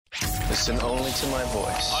Listen only to my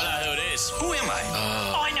voice. I know who it is. Who am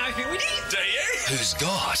I? I know who it is. Do you? Who's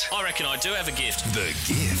got I reckon I do have a gift. the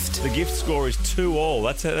gift? The gift score is 2-all.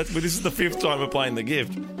 This is the fifth time we're playing the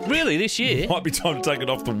gift. Really, this year? Might be time to take it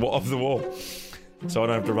off the wall. So I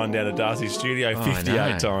don't have to run down to Darcy's studio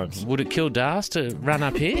 58 times. Would it kill Dars to run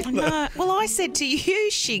up here? No. Well, I said to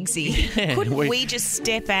you, Shigsy, Yeah, couldn't we- we just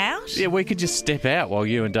step out? Yeah, we could just step out while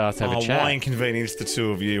you and Dars have a chat. Why inconvenience the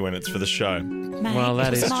two of you when it's for the show? Mate, Well, that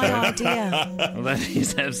it was is my true. idea. Well, that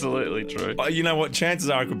is absolutely true. You know what? Chances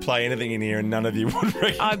are I could play anything in here and none of you would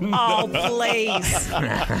recognize. Oh, please.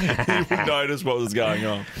 You would notice what was going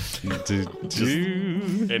on.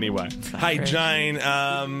 Anyway. Hey, Jane,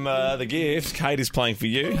 the gift. Kate is playing for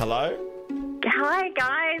you. Hello. Hi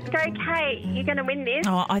guys, go Kate. You're going to win this.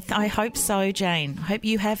 Oh, I hope so, Jane. I hope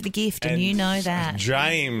you have the gift and you know that.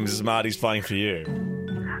 James, Marty's playing for you.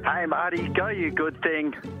 Hey, Marty, go you good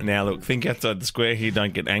thing. Now, look, think outside the square here.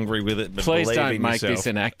 Don't get angry with it. But Please believe don't in make yourself. this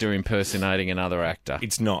an actor impersonating another actor.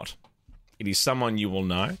 It's not. It is someone you will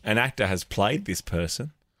know. An actor has played this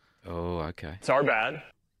person. Oh, okay. It's our bad.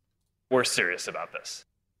 We're serious about this.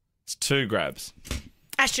 It's 2 grabs.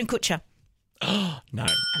 Ashton Kutcher. No.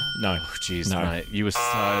 Oh, jeez, No. mate. You were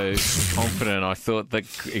so confident. I thought that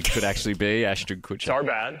it could actually be Ashton It's Kutcher. our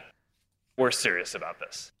bad. We're serious about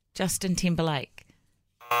this. Justin Timberlake.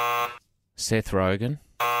 Seth Rogen.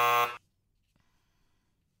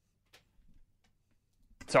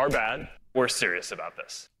 It's our bad. We're serious about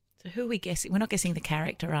this. So who are we guessing? We're not guessing the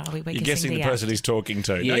character, are we? We're You're guessing the actor. person he's talking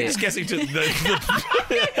to. Yeah. No, you're just guessing to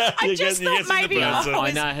the I just thought maybe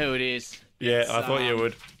I know who it is. Yeah, I thought you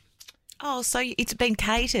would. Oh, so it's been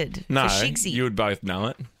catered No, for Shigsy. you would both know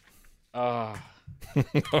it. Oh,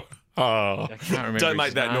 Oh, I can't remember. don't make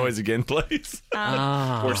his that name. noise again, please.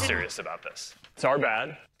 We're serious about this. It's our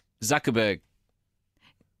bad. Zuckerberg.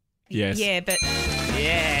 Yes. Yeah, but...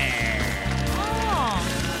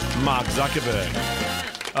 Oh, Mark Zuckerberg.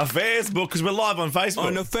 A Facebook, because we're live on Facebook.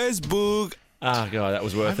 On a Facebook. Oh, God, that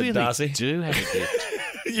was I worth really it, Darcy. do have a gift.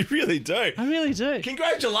 You really do. I really do.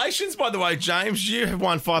 Congratulations, by the way, James. You have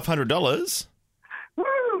won $500. Woo!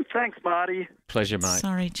 Thanks, Marty. Pleasure, mate.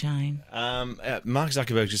 sorry, Jane. Mark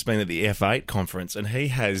Zuckerberg's just been at the F8 conference, and he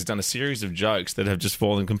has done a series of jokes that have just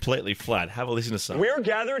fallen completely flat. Have a listen to some. We are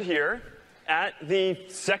gathered here at the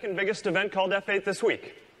second biggest event called F8 this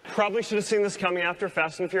week. Probably should have seen this coming after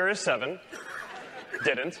Fast and Furious 7.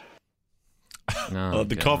 Didn't. No,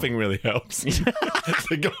 The God. coughing really helps.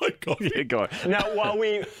 The guy coughing. Yeah, go on. Now, while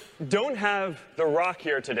we don't have The Rock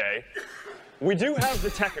here today, we do have the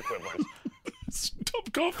tech equivalent.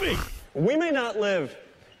 Stop coughing. We may not live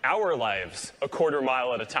our lives a quarter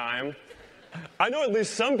mile at a time. I know at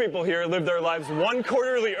least some people here live their lives 1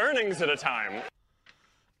 quarterly earnings at a time.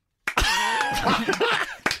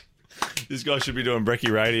 This guy should be doing brekkie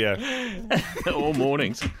radio. All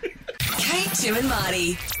mornings. Kate, Tim and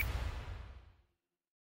Marty.